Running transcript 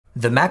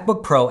The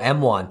MacBook Pro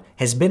M1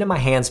 has been in my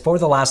hands for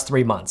the last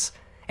 3 months,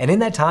 and in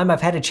that time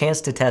I've had a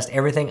chance to test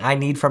everything I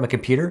need from a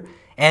computer,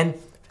 and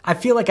I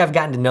feel like I've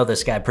gotten to know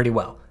this guy pretty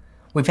well.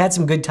 We've had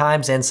some good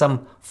times and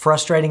some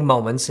frustrating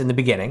moments in the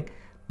beginning,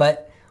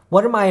 but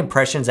what are my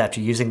impressions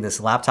after using this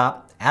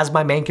laptop as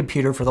my main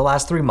computer for the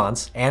last 3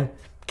 months, and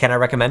can I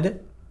recommend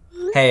it?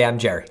 Hey, I'm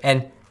Jerry,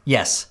 and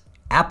yes,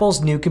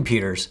 Apple's new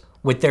computers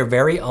with their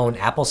very own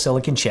Apple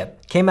Silicon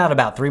chip came out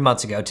about 3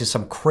 months ago to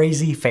some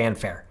crazy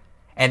fanfare.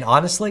 And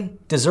honestly,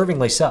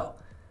 deservingly so.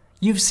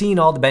 You've seen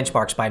all the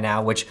benchmarks by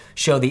now, which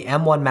show the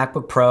M1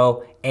 MacBook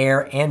Pro,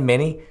 Air, and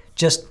Mini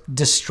just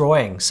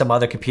destroying some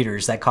other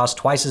computers that cost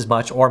twice as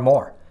much or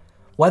more.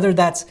 Whether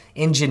that's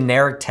in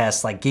generic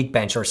tests like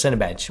Geekbench or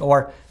Cinebench,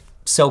 or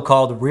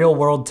so-called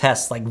real-world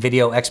tests like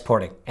video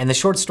exporting. And the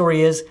short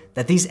story is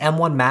that these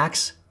M1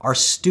 Macs are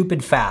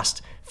stupid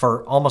fast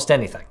for almost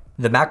anything.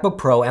 The MacBook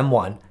Pro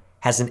M1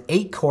 has an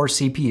 8-core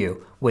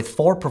CPU with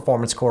 4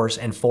 performance cores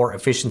and 4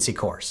 efficiency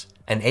cores,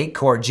 an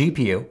 8-core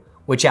GPU,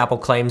 which Apple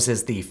claims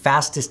is the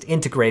fastest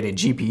integrated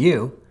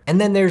GPU, and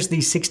then there's the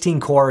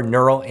 16-core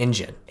neural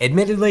engine.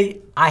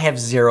 Admittedly, I have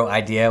zero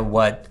idea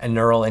what a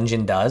neural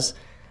engine does,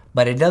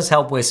 but it does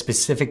help with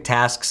specific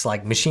tasks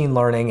like machine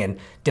learning, and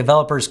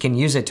developers can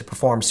use it to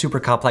perform super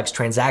complex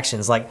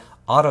transactions like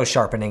auto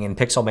sharpening in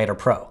Pixelmator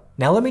Pro.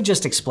 Now let me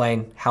just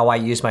explain how I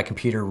use my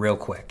computer real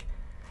quick.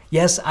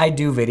 Yes, I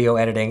do video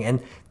editing,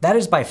 and that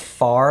is by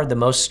far the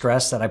most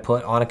stress that I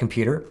put on a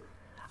computer.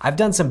 I've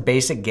done some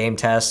basic game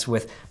tests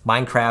with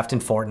Minecraft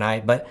and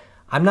Fortnite, but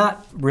I'm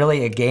not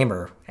really a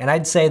gamer, and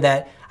I'd say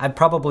that I've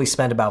probably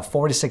spent about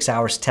 4 to 6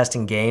 hours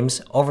testing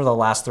games over the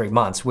last 3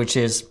 months, which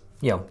is,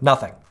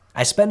 nothing.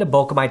 I spend a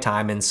bulk of my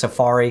time in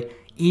Safari,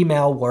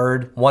 email,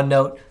 Word,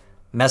 OneNote,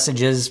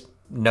 Messages,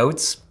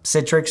 Notes,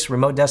 Citrix,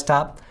 Remote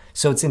Desktop,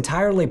 so it's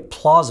entirely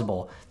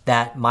plausible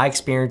that my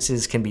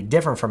experiences can be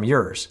different from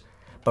yours.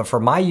 But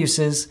for my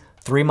uses,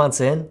 3 months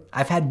in,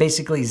 I've had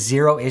basically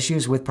zero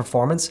issues with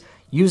performance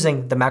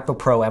using the MacBook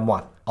Pro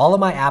M1. All of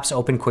my apps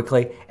open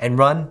quickly and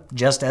run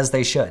just as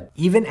they should.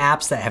 Even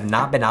apps that have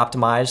not been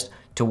optimized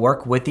to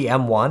work with the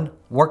M1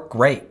 work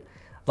great,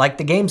 like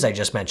the games I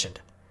just mentioned.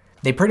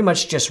 They pretty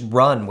much just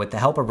run with the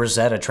help of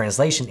Rosetta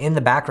Translation in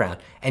the background,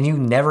 and you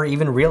never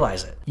even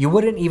realize it. You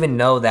wouldn't even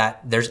know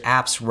that there's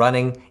apps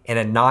running in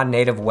a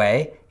non-native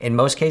way in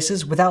most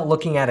cases without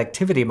looking at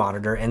Activity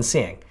Monitor and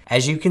seeing.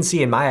 As you can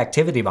see in my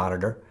Activity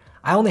Monitor,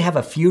 I only have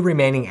a few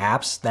remaining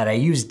apps that I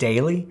use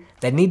daily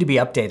that need to be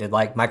updated,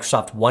 like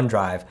Microsoft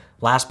OneDrive,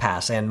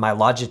 LastPass, and my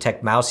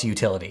Logitech mouse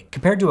utility,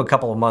 compared to a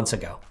couple of months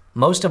ago.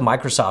 Most of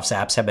Microsoft's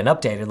apps have been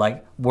updated,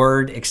 like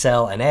Word,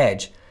 Excel, and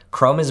Edge.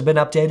 Chrome has been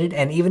updated,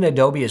 and even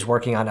Adobe is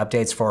working on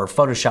updates for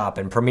Photoshop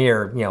and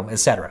Premiere,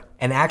 etc.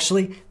 And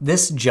actually,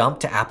 this jump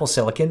to Apple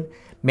Silicon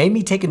made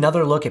me take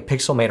another look at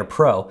Pixelmator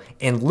Pro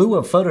in lieu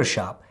of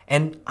Photoshop,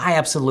 and I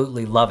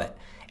absolutely love it.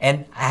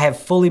 And I have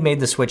fully made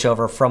the switch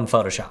over from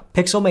Photoshop.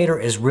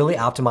 Pixelmator is really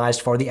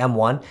optimized for the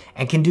M1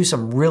 and can do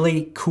some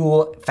really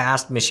cool,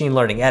 fast machine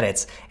learning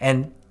edits,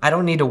 and I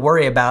don't need to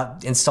worry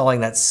about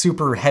installing that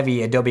super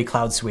heavy Adobe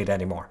Cloud Suite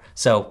anymore.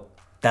 So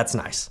that's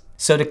nice.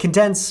 So to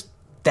condense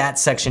that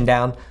section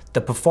down,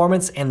 the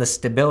performance and the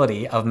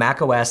stability of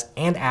macOS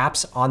and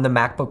apps on the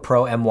MacBook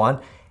Pro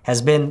M1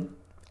 has been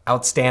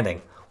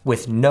outstanding,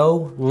 with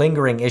no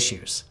lingering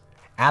issues.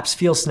 Apps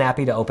feel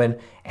snappy to open,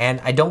 and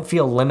I don't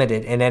feel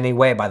limited in any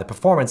way by the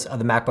performance of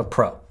the MacBook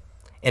Pro.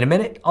 In a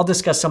minute, I'll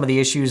discuss some of the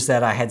issues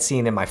that I had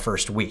seen in my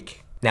first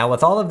week. Now,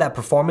 with all of that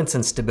performance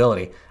and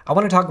stability, I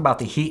want to talk about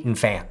the heat and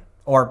fan,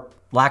 or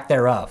lack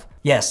thereof.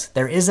 Yes,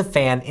 there is a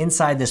fan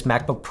inside this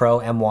MacBook Pro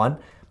M1,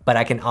 but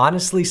I can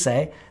honestly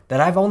say that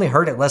I've only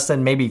heard it less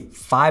than maybe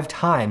 5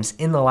 times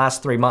in the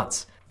last 3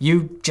 months.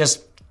 You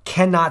just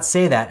cannot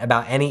say that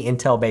about any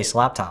Intel-based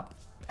laptop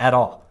at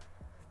all.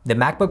 The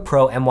MacBook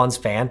Pro M1's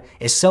fan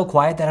is so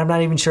quiet that I'm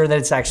not even sure that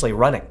it's actually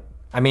running.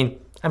 I mean,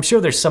 I'm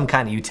sure there's some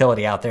kind of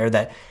utility out there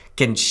that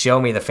can show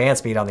me the fan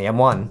speed on the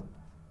M1.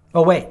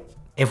 Oh wait,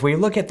 if we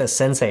look at the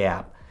Sensei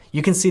app,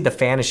 you can see the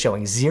fan is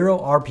showing 0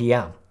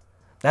 RPM.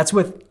 That's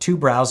with 2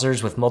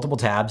 browsers with multiple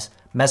tabs,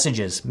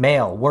 Messages,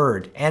 Mail,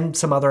 Word, and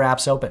some other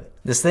apps open.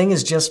 This thing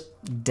is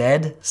just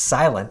dead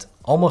silent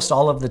almost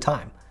all of the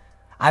time.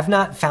 I've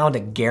not found a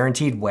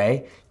guaranteed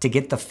way to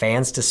get the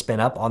fans to spin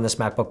up on this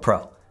MacBook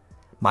Pro.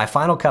 My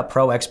Final Cut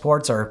Pro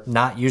exports are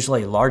not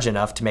usually large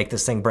enough to make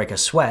this thing break a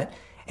sweat,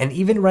 and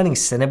even running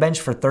Cinebench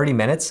for 30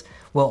 minutes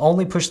will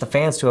only push the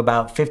fans to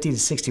about 50 to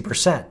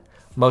 60%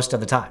 most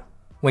of the time.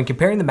 When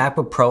comparing the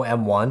MacBook Pro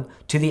M1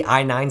 to the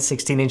i9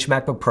 16-inch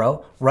MacBook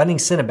Pro running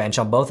Cinebench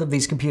on both of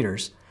these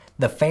computers,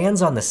 the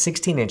fans on the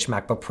 16-inch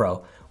MacBook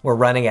Pro were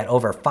running at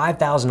over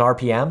 5,000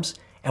 RPMs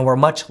and were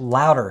much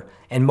louder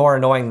and more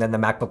annoying than the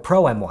MacBook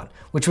Pro M1,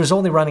 which was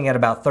only running at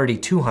about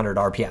 3,200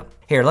 RPM.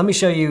 Here, let me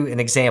show you an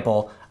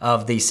example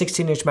of the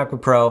 16-inch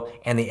MacBook Pro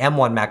and the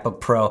M1 MacBook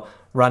Pro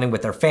running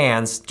with their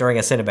fans during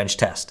a Cinebench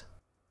test.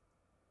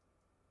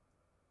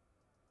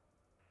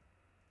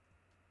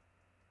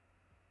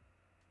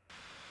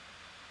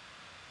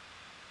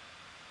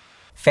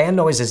 Fan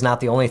noise is not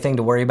the only thing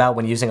to worry about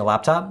when using a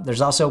laptop.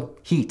 There's also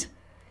heat.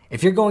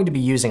 If you're going to be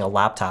using a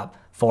laptop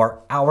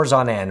for hours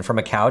on end from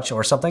a couch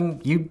or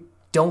something, you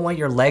don't want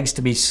your legs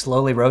to be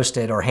slowly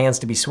roasted or hands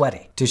to be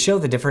sweaty. To show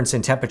the difference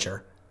in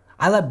temperature,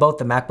 I let both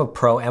the MacBook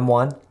Pro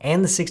M1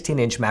 and the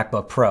 16-inch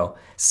MacBook Pro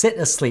sit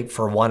asleep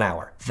for 1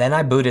 hour. Then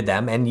I booted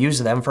them and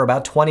used them for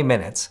about 20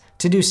 minutes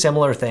to do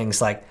similar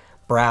things like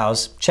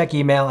browse, check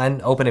email,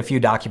 and open a few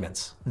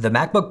documents. The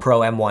MacBook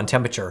Pro M1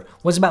 temperature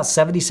was about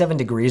 77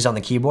 degrees on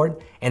the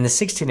keyboard, and the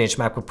 16-inch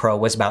MacBook Pro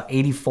was about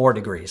 84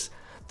 degrees.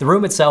 The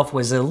room itself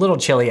was a little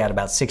chilly at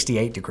about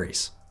 68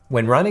 degrees.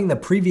 When running the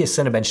previous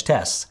Cinebench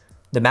tests,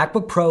 the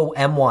MacBook Pro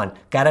M1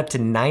 got up to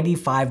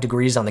 95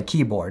 degrees on the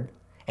keyboard,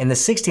 and the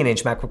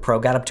 16-inch MacBook Pro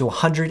got up to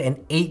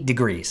 108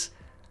 degrees.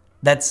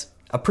 That's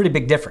a pretty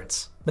big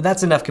difference, but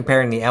that's enough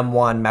comparing the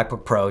M1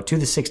 MacBook Pro to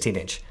the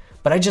 16-inch.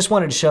 But I just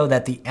wanted to show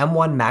that the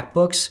M1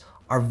 MacBooks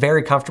are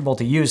very comfortable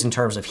to use in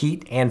terms of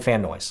heat and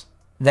fan noise.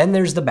 Then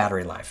there's the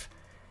battery life.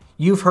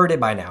 You've heard it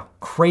by now.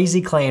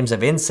 Crazy claims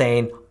of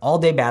insane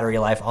all-day battery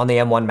life on the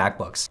M1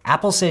 MacBooks.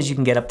 Apple says you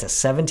can get up to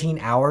 17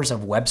 hours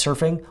of web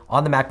surfing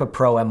on the MacBook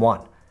Pro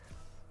M1.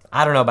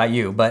 I don't know about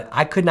you, but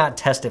I could not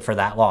test it for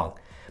that long.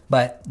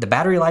 But the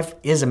battery life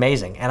is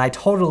amazing, and I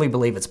totally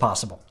believe it's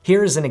possible.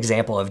 Here is an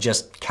example of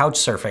just couch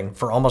surfing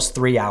for almost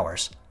 3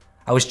 hours.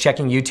 I was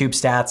checking YouTube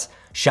stats,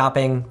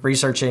 shopping,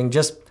 researching,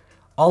 just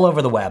all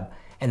over the web,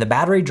 and the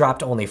battery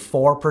dropped only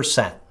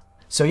 4%.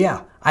 So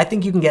yeah, I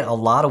think you can get a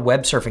lot of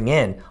web surfing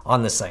in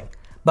on this thing.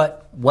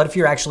 But what if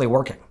you're actually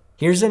working?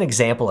 Here's an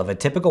example of a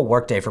typical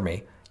workday for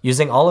me,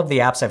 using all of the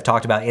apps I've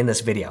talked about in this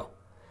video.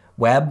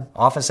 Web,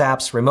 Office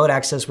apps, remote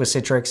access with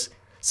Citrix,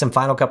 some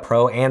Final Cut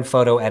Pro, and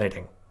photo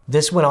editing.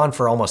 This went on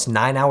for almost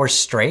 9 hours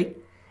straight,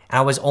 and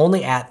I was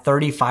only at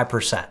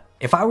 35%.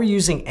 If I were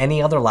using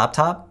any other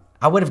laptop,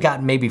 I would have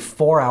gotten maybe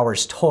 4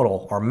 hours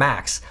total or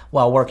max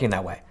while working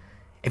that way.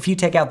 If you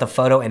take out the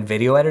photo and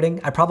video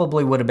editing, I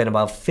probably would have been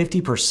above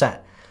 50%.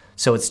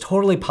 So it's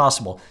totally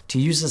possible to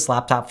use this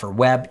laptop for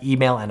web,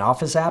 email, and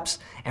Office apps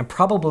and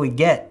probably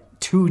get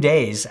 2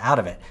 days out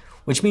of it,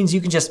 which means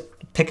you can just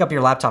pick up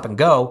your laptop and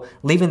go,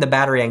 leaving the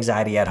battery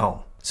anxiety at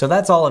home. So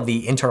that's all of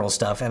the internal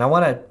stuff, and I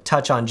want to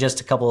touch on just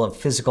a couple of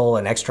physical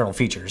and external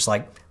features,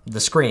 like the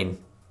screen.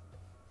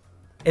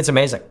 It's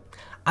amazing.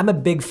 I'm a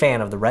big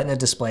fan of the Retina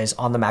displays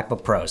on the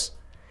MacBook Pros.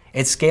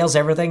 It scales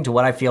everything to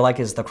what I feel like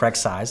is the correct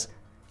size.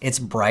 It's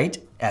bright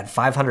at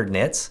 500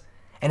 nits,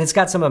 and it's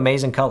got some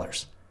amazing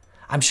colors.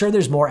 I'm sure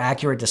there's more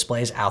accurate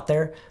displays out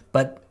there,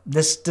 but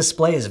this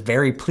display is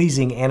very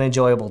pleasing and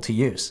enjoyable to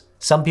use.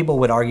 Some people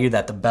would argue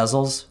that the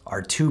bezels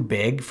are too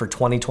big for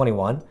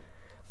 2021,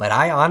 but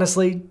I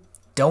honestly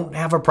don't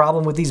have a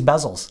problem with these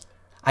bezels.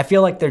 I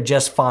feel like they're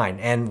just fine,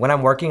 and when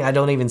I'm working, I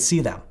don't even see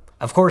them.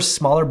 Of course,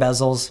 smaller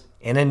bezels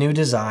in a new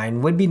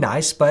design would be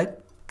nice,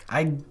 but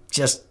I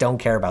just don't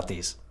care about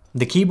these.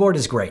 The keyboard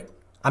is great.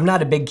 I'm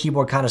not a big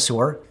keyboard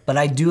connoisseur, but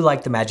I do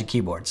like the Magic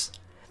keyboards.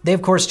 They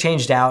of course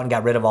changed out and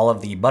got rid of all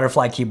of the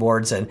butterfly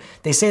keyboards, and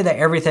they say that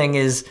everything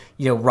is,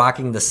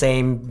 rocking the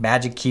same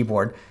Magic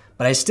keyboard,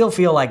 but I still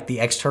feel like the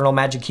external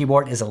Magic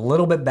keyboard is a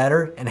little bit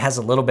better and has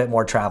a little bit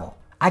more travel.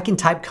 I can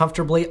type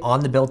comfortably on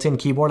the built-in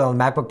keyboard on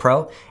the MacBook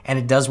Pro, and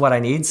it does what I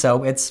need,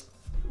 so it's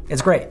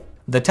great.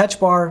 The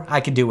touch bar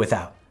I could do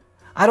without.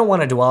 I don't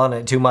want to dwell on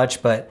it too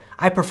much, but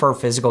I prefer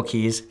physical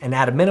keys, and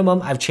at a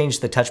minimum, I've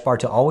changed the touch bar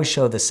to always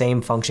show the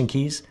same function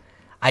keys.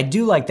 I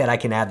do like that I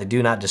can add the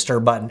Do Not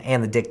Disturb button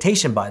and the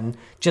dictation button,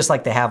 just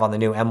like they have on the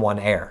new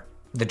M1 Air.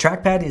 The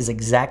trackpad is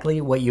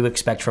exactly what you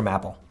expect from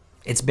Apple.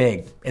 It's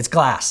big, it's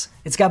glass,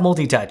 it's got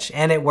multi-touch,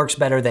 and it works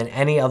better than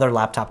any other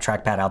laptop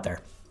trackpad out there.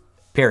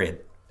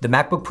 Period. The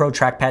MacBook Pro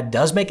trackpad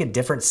does make a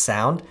different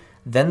sound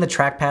than the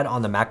trackpad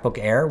on the MacBook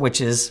Air,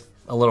 which is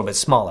a little bit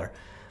smaller.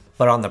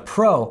 But on the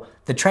Pro,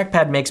 the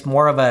trackpad makes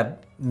more of a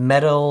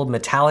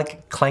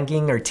metallic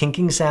clanking or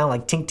tinking sound,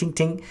 like tink, tink,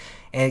 tink,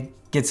 and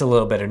it gets a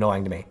little bit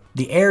annoying to me.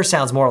 The Air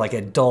sounds more like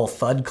a dull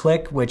thud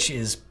click, which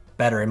is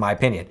better in my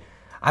opinion.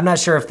 I'm not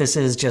sure if this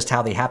is just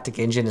how the haptic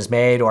engine is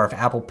made or if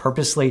Apple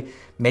purposely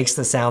makes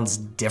the sounds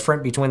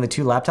different between the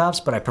two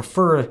laptops, but I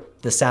prefer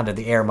the sound of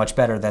the Air much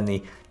better than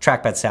the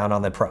trackpad sound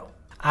on the Pro.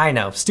 I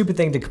know, stupid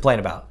thing to complain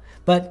about,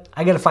 but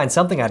I gotta find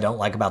something I don't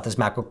like about this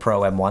MacBook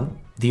Pro M1.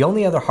 The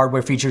only other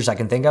hardware features I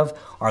can think of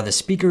are the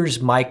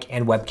speakers, mic,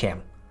 and webcam.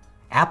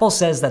 Apple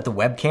says that the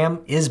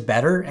webcam is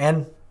better,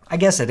 and I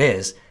guess it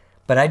is,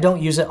 but I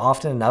don't use it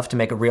often enough to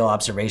make a real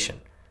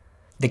observation.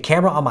 The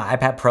camera on my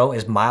iPad Pro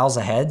is miles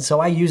ahead, so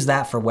I use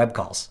that for web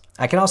calls.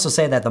 I can also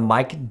say that the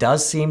mic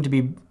does seem to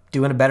be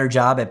doing a better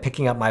job at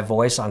picking up my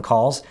voice on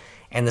calls,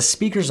 and the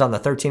speakers on the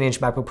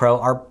 13-inch MacBook Pro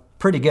are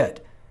pretty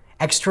good.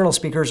 External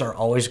speakers are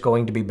always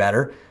going to be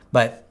better,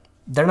 but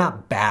they're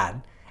not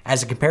bad.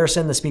 As a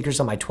comparison, the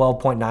speakers on my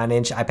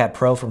 12.9-inch iPad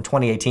Pro from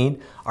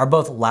 2018 are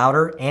both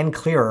louder and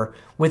clearer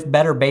with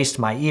better bass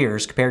to my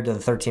ears compared to the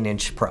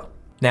 13-inch Pro.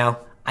 Now,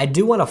 I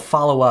do want to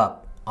follow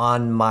up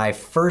on my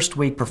first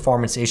week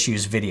performance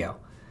issues video.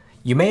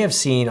 You may have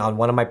seen on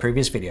one of my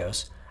previous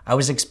videos, I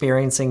was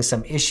experiencing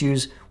some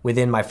issues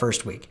within my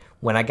first week.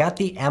 When I got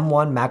the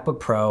M1 MacBook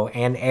Pro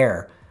and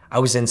Air, I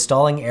was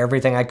installing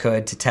everything I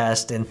could to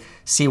test and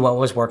see what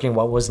was working,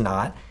 what was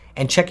not,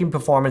 and checking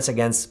performance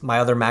against my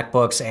other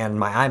MacBooks and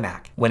my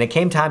iMac. When it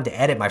came time to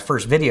edit my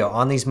first video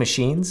on these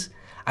machines,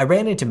 I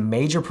ran into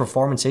major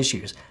performance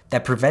issues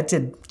that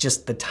prevented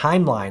just the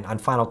timeline on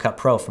Final Cut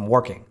Pro from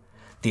working.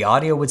 The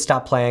audio would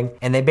stop playing,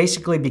 and they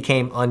basically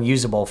became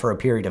unusable for a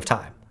period of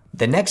time.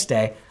 The next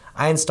day,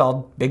 I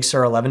installed Big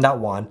Sur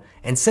 11.1,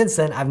 and since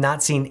then, I've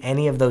not seen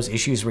any of those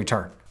issues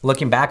return.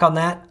 Looking back on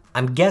that,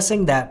 I'm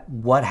guessing that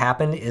what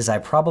happened is I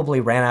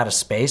probably ran out of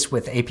space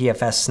with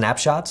APFS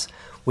snapshots,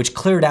 which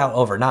cleared out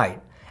overnight,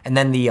 and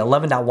then the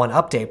 11.1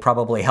 update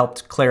probably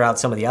helped clear out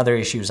some of the other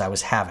issues I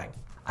was having.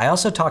 I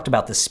also talked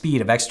about the speed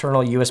of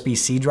external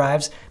USB-C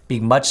drives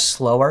being much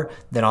slower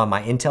than on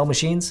my Intel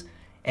machines,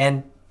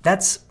 and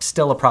that's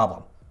still a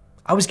problem.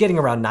 I was getting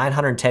around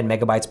 910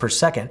 megabytes per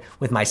second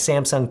with my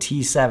Samsung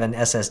T7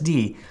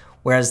 SSD,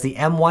 whereas the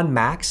M1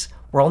 Max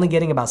were only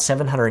getting about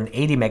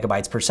 780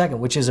 megabytes per second,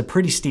 which is a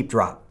pretty steep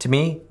drop. To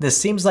me, this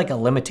seems like a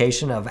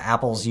limitation of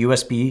Apple's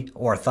USB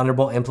or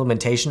Thunderbolt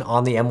implementation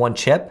on the M1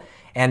 chip,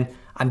 and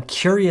I'm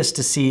curious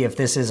to see if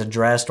this is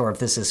addressed or if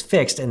this is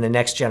fixed in the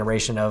next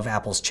generation of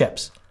Apple's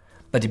chips.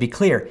 But to be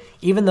clear,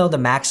 even though the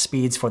max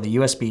speeds for the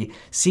USB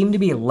seem to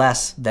be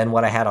less than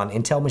what I had on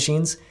Intel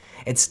machines,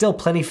 it's still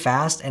plenty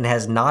fast and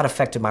has not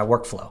affected my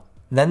workflow.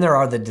 Then there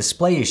are the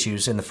display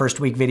issues in the first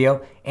week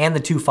video and the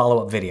 2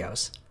 follow-up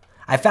videos.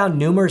 I found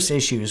numerous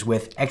issues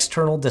with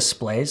external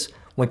displays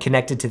when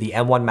connected to the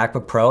M1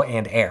 MacBook Pro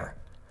and Air.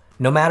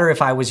 No matter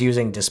if I was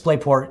using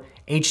DisplayPort,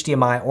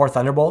 HDMI, or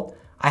Thunderbolt,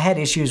 I had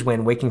issues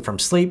when waking from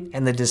sleep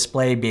and the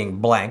display being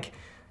blank,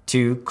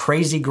 to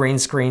crazy green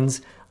screens,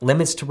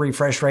 limits to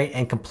refresh rate,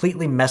 and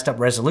completely messed up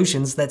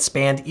resolutions that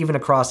spanned even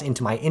across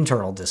into my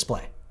internal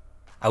display.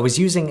 I was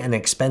using an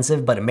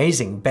expensive but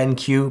amazing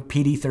BenQ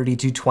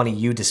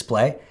PD3220U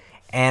display,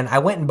 and I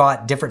went and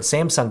bought different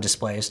Samsung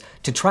displays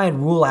to try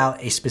and rule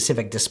out a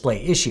specific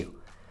display issue.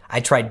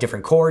 I tried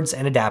different cords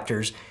and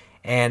adapters,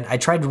 and I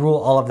tried to rule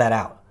all of that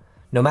out.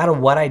 No matter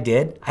what I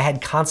did, I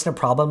had constant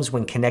problems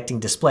when connecting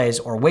displays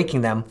or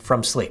waking them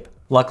from sleep.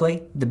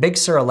 Luckily, the Big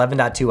Sur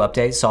 11.2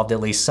 update solved at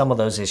least some of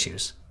those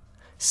issues.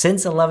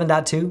 Since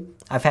 11.2,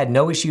 I've had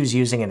no issues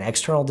using an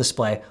external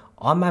display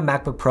on my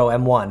MacBook Pro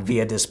M1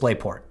 via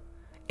DisplayPort.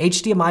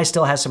 HDMI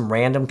still has some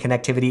random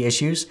connectivity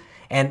issues,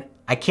 and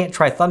I can't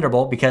try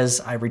Thunderbolt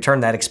because I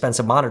returned that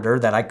expensive monitor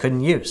that I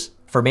couldn't use.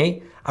 For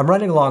me, I'm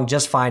running along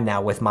just fine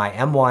now with my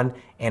M1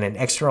 and an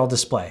external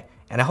display,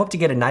 and I hope to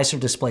get a nicer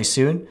display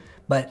soon,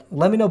 but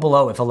let me know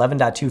below if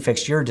 11.2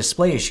 fixed your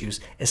display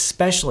issues,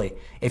 especially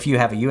if you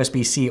have a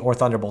USB-C or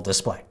Thunderbolt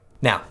display.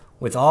 Now,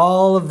 with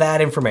all of that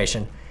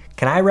information,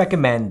 can I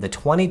recommend the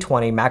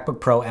 2020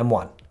 MacBook Pro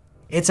M1?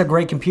 It's a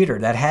great computer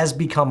that has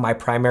become my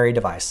primary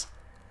device.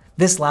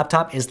 This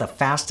laptop is the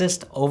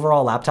fastest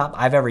overall laptop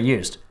I've ever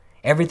used.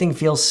 Everything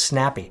feels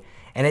snappy,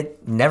 and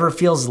it never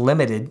feels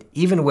limited,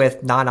 even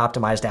with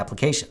non-optimized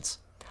applications.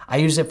 I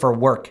use it for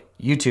work,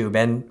 YouTube,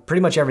 and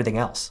pretty much everything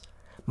else.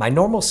 My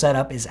normal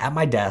setup is at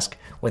my desk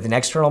with an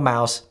external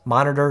mouse,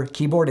 monitor,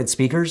 keyboard, and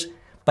speakers,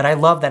 but I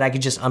love that I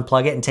could just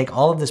unplug it and take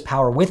all of this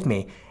power with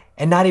me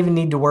and not even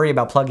need to worry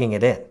about plugging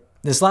it in.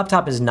 This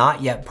laptop is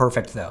not yet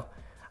perfect though.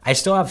 I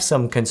still have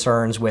some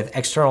concerns with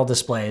external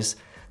displays.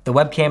 The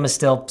webcam is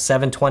still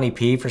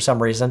 720p for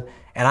some reason,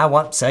 and I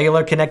want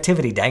cellular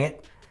connectivity, dang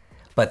it.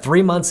 But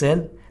 3 months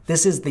in,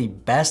 this is the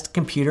best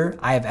computer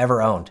I have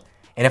ever owned.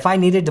 And if I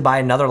needed to buy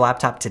another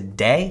laptop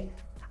today,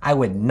 I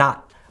would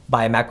not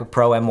buy a MacBook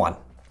Pro M1.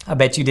 I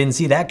bet you didn't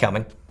see that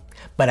coming.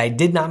 But I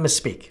did not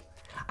misspeak.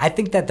 I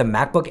think that the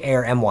MacBook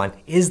Air M1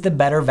 is the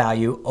better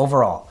value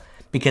overall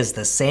because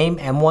the same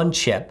M1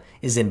 chip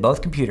is in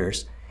both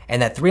computers,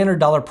 and that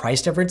 $300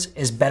 price difference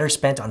is better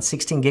spent on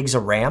 16 gigs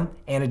of RAM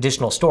and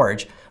additional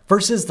storage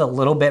versus the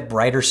little bit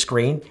brighter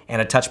screen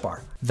and a touch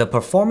bar. The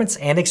performance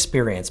and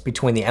experience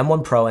between the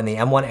M1 Pro and the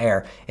M1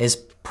 Air is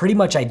pretty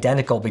much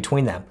identical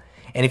between them.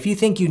 And if you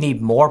think you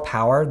need more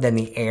power than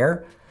the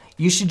Air,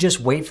 you should just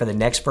wait for the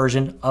next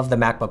version of the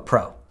MacBook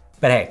Pro.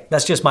 But hey,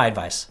 that's just my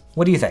advice.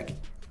 What do you think?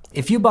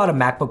 If you bought a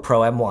MacBook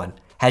Pro M1,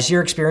 has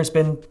your experience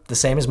been the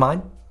same as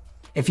mine?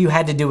 If you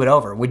had to do it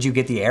over, would you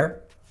get the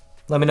Air?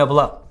 Let me know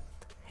below.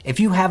 If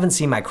you haven't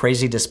seen my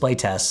crazy display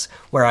tests,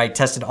 where I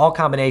tested all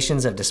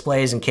combinations of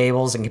displays and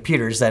cables and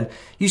computers, then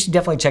you should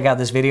definitely check out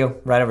this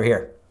video right over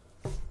here.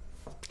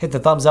 Hit the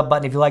thumbs up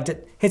button if you liked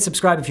it, hit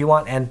subscribe if you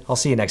want, and I'll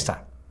see you next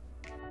time.